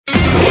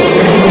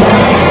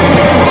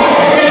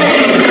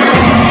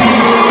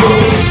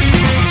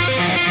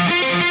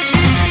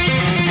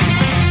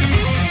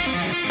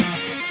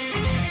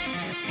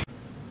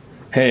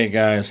Hey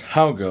guys,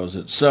 how goes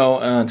it?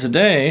 So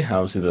today,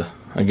 obviously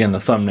the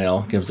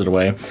thumbnail gives it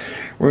away.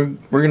 We're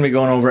gonna be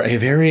going over a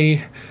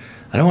very,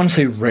 I don't want to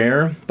say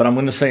rare, but I'm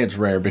gonna say it's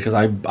rare because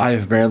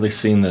I've barely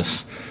seen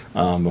this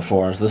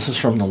before. So this is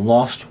from the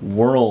Lost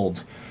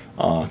World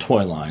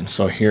toy line.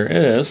 So here it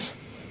is.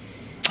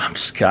 I'm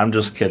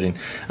just kidding.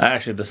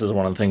 Actually, this is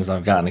one of the things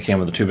I've gotten. It came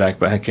with a 2-pack,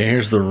 but okay,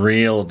 here's the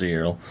real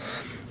deal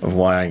of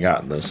why I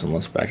got this. And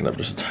let's back it up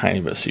just a tiny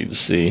bit so you can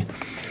see.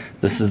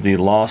 This is the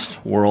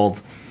Lost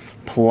World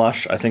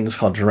Plush. I think it's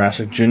called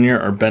Jurassic Jr.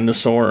 or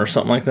Bendosaur or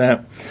something like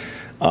that.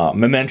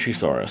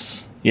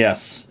 Mamenchisaurus.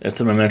 Yes, it's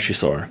a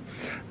Mamenchisaur,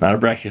 not a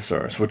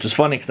Brachiosaurus, which is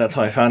funny because that's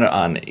how I found it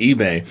on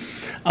eBay.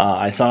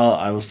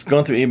 I was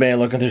going through eBay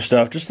looking through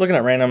stuff, just looking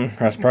at random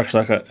Jurassic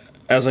Park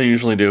as I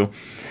usually do.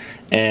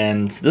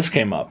 And this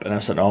came up, and I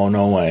said, oh,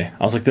 no way.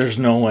 I was like, there's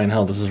no way in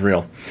hell this is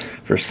real.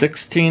 For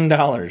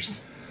 $16,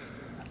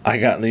 I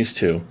got these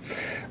two.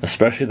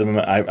 Especially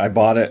I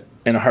bought it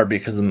in a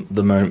heartbeat because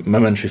the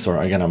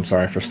Mamenchisaurus. Again, I'm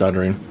sorry for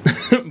stuttering.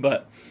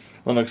 But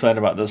a little excited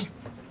about this.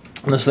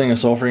 This thing is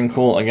so freaking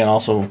cool. Again,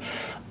 also,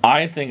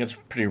 I think it's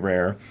pretty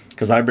rare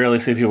because I barely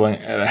see people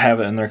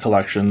have it in their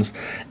collections.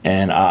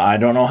 And I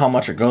don't know how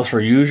much it goes for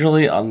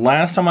usually.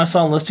 Last time I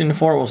saw a listing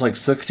for it was like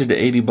 60 to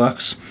 80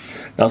 bucks.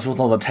 That was with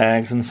all the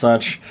tags and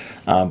such,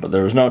 but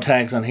there was no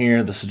tags on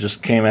here. This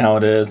just came how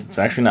it is. It's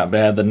actually not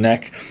bad. The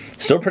neck,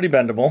 still pretty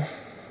bendable.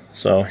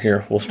 So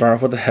here, we'll start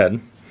off with the head.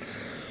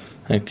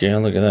 Okay,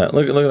 look at that.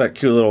 Look at that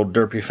cute little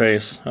derpy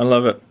face. I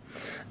love it.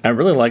 I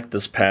really like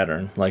this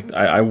pattern. Like,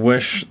 I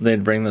wish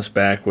they'd bring this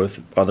back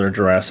with other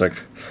Jurassic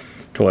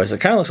toys. It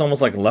kind of looks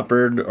almost like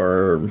leopard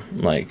or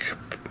like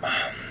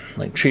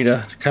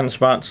cheetah kind of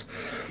spots.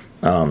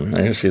 And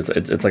you see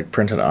it's like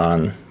printed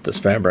on this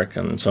fabric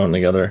and sewn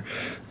together.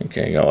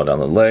 Okay, go down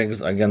the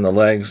legs. Again, the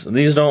legs.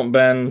 These don't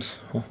bend.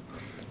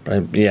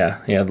 But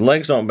yeah, the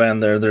legs don't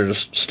bend. They're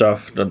just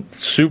stuffed,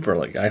 super,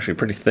 like actually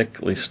pretty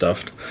thickly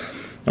stuffed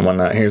and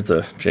whatnot. Here's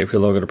the JP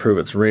logo to prove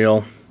it's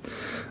real.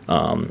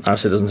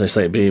 Obviously it doesn't say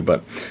Site B,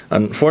 but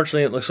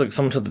unfortunately it looks like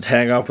someone took the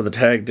tag off, but the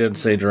tag did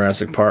say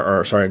Jurassic Park,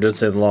 or sorry, it did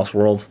say the Lost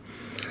World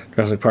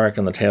Jurassic Park,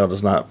 and the tail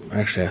does not.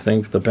 Actually, I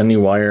think the bendy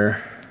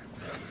wire,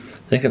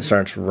 I think it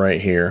starts right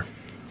here.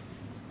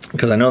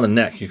 Because I know the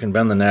neck, you can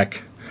bend the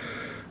neck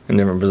in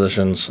different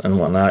positions and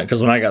whatnot. Because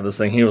when I got this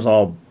thing, he was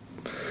all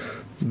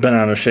bent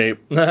out of shape.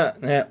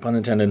 Yeah, pun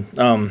intended.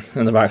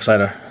 In the back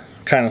side, I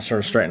kind of sort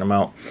of straighten them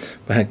out.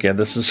 But heck yeah,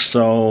 this is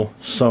so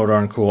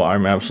darn cool.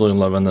 I'm absolutely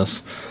loving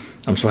this.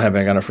 I'm so happy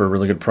I got it for a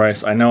really good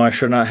price. I know I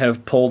should not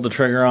have pulled the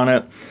trigger on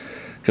it.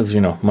 Because,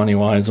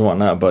 money-wise and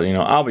whatnot. But,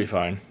 I'll be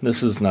fine.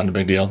 This is not a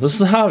big deal. This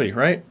is a hobby,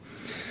 right?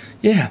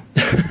 Yeah.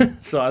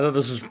 So I thought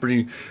this was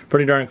pretty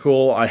darn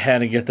cool. I had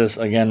to get this.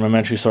 Again,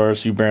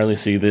 Mamenchisaurus, you barely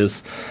see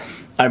this.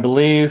 I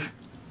believe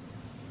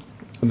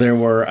there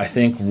were, I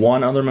think,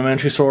 one other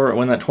Mamenchisaur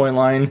in that toy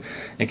line.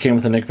 It came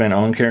with a Nick Van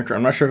Owen character.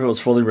 I'm not sure if it was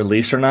fully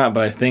released or not,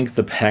 but I think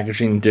the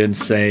packaging did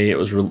say it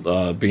was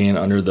being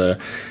under the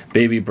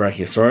baby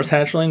Brachiosaurus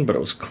hatchling, but it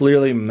was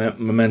clearly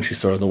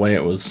Mamenchisaur the way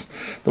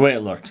it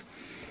looked.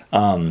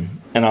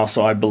 And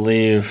also, I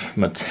believe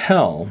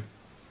Mattel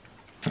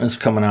is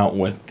coming out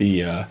with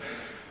the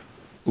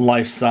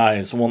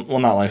life-size, well,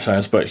 not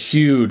life-size, but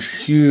huge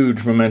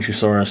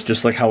Mamenchisaurus,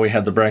 just like how we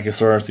had the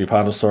Brachiosaurus, the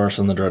Apatosaurus,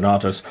 and the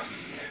Dreadnoughtus.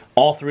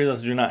 All three of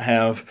those do not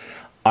have.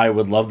 I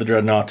would love the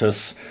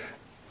Dreadnoughtus,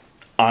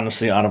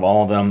 honestly, out of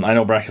all of them. I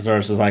know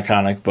Brachiosaurus is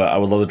iconic, but I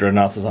would love the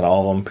Dreadnoughtus out of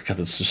all of them because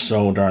it's just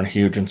so darn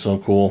huge and so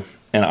cool.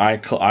 And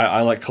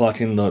I like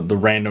collecting the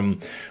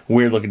random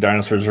weird-looking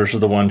dinosaurs versus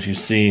the ones you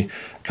see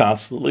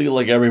constantly,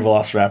 like every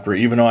Velociraptor,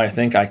 even though I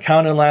think I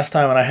counted last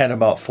time and I had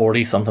about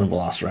 40-something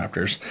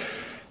Velociraptors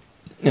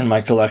in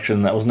my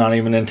collection that was not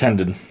even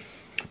intended.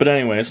 But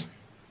anyways,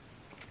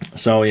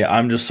 so yeah,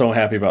 I'm just so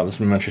happy about this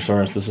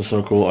Mamenchisaurus. This is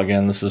so cool.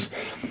 Again, this is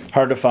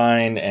hard to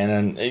find,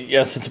 and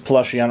yes, it's a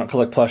plushie. I don't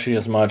collect plushie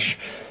as much,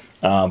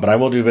 but I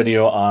will do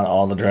video on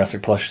all the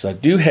Jurassic plushies I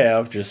do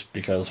have, just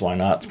because why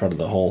not? It's part of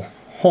the whole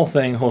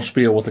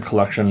spiel with the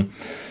collection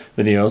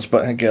videos.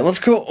 But again, let's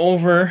go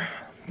over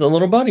the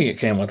little buddy it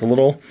came with, the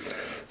little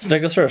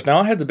Stegosaurus.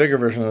 Now I had the bigger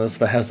version of this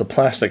that has the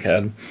plastic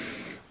head.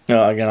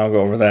 Again, I'll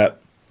go over that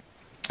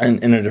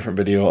in a different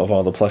video of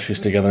all the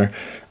plushies together,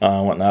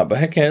 whatnot. But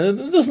heck yeah,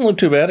 it doesn't look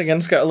too bad. Again,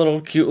 it's got a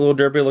little cute, little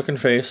derpy looking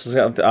face. It's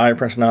got the eye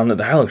printed on it.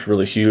 The eye looks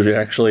really huge,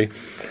 actually.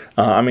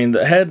 I mean,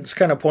 the head's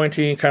kind of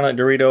pointy, kind of like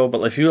Dorito,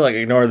 but if you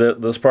ignore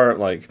this part,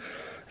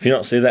 if you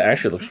don't see that,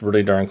 actually it looks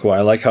really darn cool.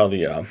 I like how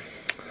the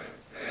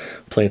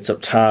plates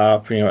up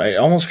top, it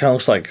almost kind of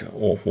looks like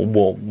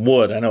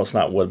wood. I know it's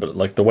not wood,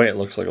 but the way it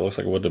looks like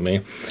wood to me.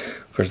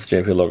 Of course, the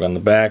JP logo on the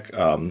back.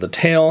 The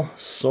tail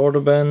sort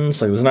of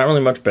bends. There's not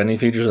really much bending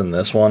features in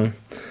this one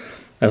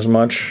as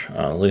much,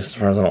 at least as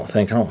far as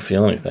I don't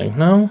feel anything.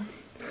 No,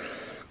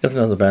 guess it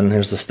doesn't bend.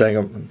 Here's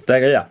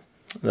the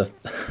the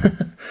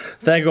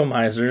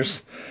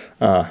Thagomizers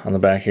on the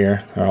back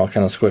here. They're all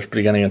kind of squished, but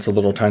again, it's a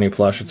little tiny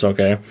plush. It's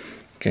okay.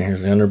 Okay,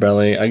 here's the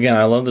underbelly. Again,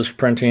 I love this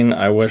printing.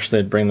 I wish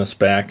they'd bring this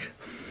back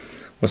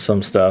with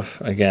some stuff.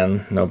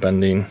 Again, no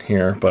bending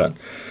here, but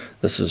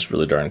this is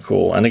really darn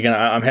cool. And again,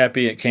 I'm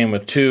happy it came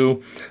with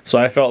 2, so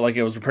I felt like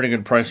it was a pretty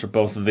good price for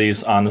both of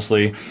these,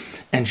 honestly.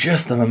 And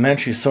just the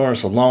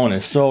Mamenchisaurus alone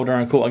is so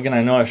darn cool. Again,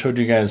 I know I showed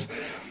you guys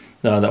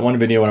that one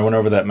video when I went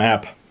over that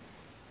map.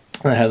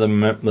 I had the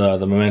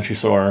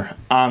Mamenchisaur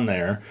on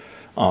there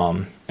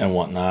and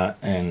whatnot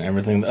and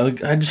everything.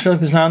 I just feel like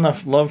there's not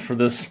enough love for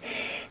this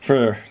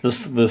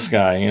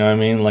guy. You know what I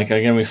mean? Like,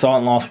 again, we saw it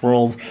in Lost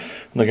World.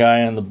 The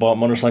guy on the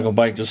motorcycle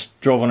bike just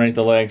drove underneath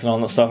the legs and all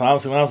that stuff. And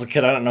obviously, when I was a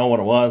kid, I didn't know what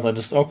it was. I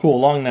just, oh, cool,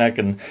 long neck,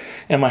 and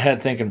in my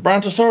head thinking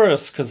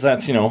Brontosaurus, because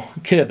that's, you know,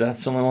 kid.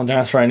 That's the only one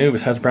dinosaur I knew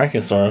besides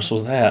Brachiosaurus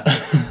was that.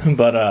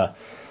 But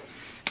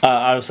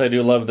obviously, I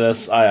do love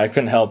this. I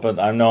couldn't help it.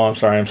 I know, I'm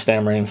sorry, I'm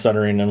stammering and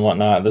stuttering and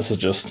whatnot. This is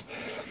just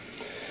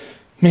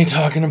me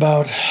talking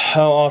about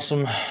how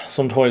awesome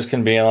some toys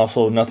can be, and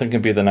also nothing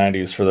can beat the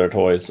 90s for their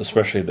toys,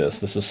 especially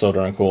this. This is so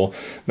darn cool.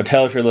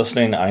 Mattel, if you're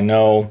listening, I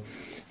know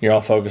you're all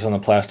focused on the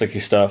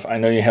plasticky stuff. I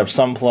know you have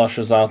some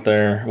plushes out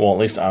there. Well, at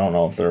least I don't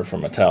know if they're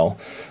from Mattel.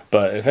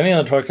 But if any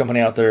other toy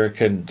company out there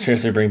could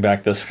seriously bring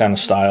back this kind of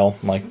style,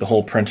 like the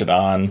whole printed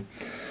on,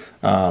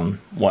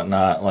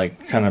 whatnot,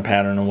 like kind of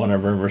pattern or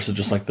whatever, versus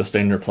just like the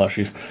standard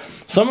plushies.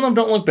 Some of them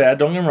don't look bad,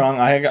 don't get me wrong.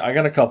 I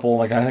got a couple.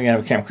 Like, I think I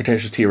have a Camp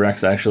Cretaceous T-Rex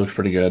that actually looks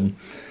pretty good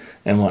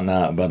and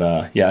whatnot.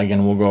 But yeah,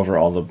 again, we'll go over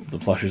all the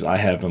plushies I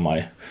have in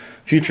my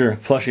future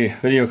plushie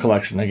video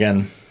collection.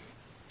 Again,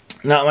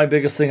 not my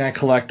biggest thing I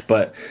collect,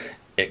 but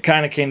it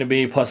kind of came to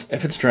be. Plus,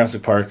 if it's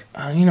Jurassic Park,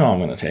 you know I'm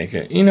going to take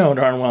it. You know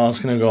darn well it's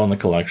going to go in the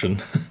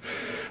collection.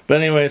 But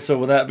anyway, so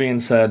with that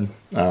being said,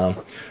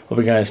 hope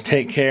you guys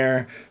take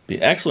care,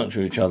 be excellent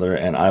to each other,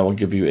 and I will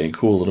give you a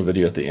cool little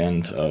video at the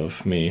end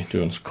of me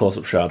doing some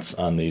close-up shots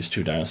on these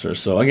 2 dinosaurs.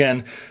 So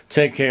again,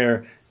 take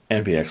care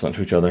and be excellent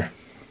to each other.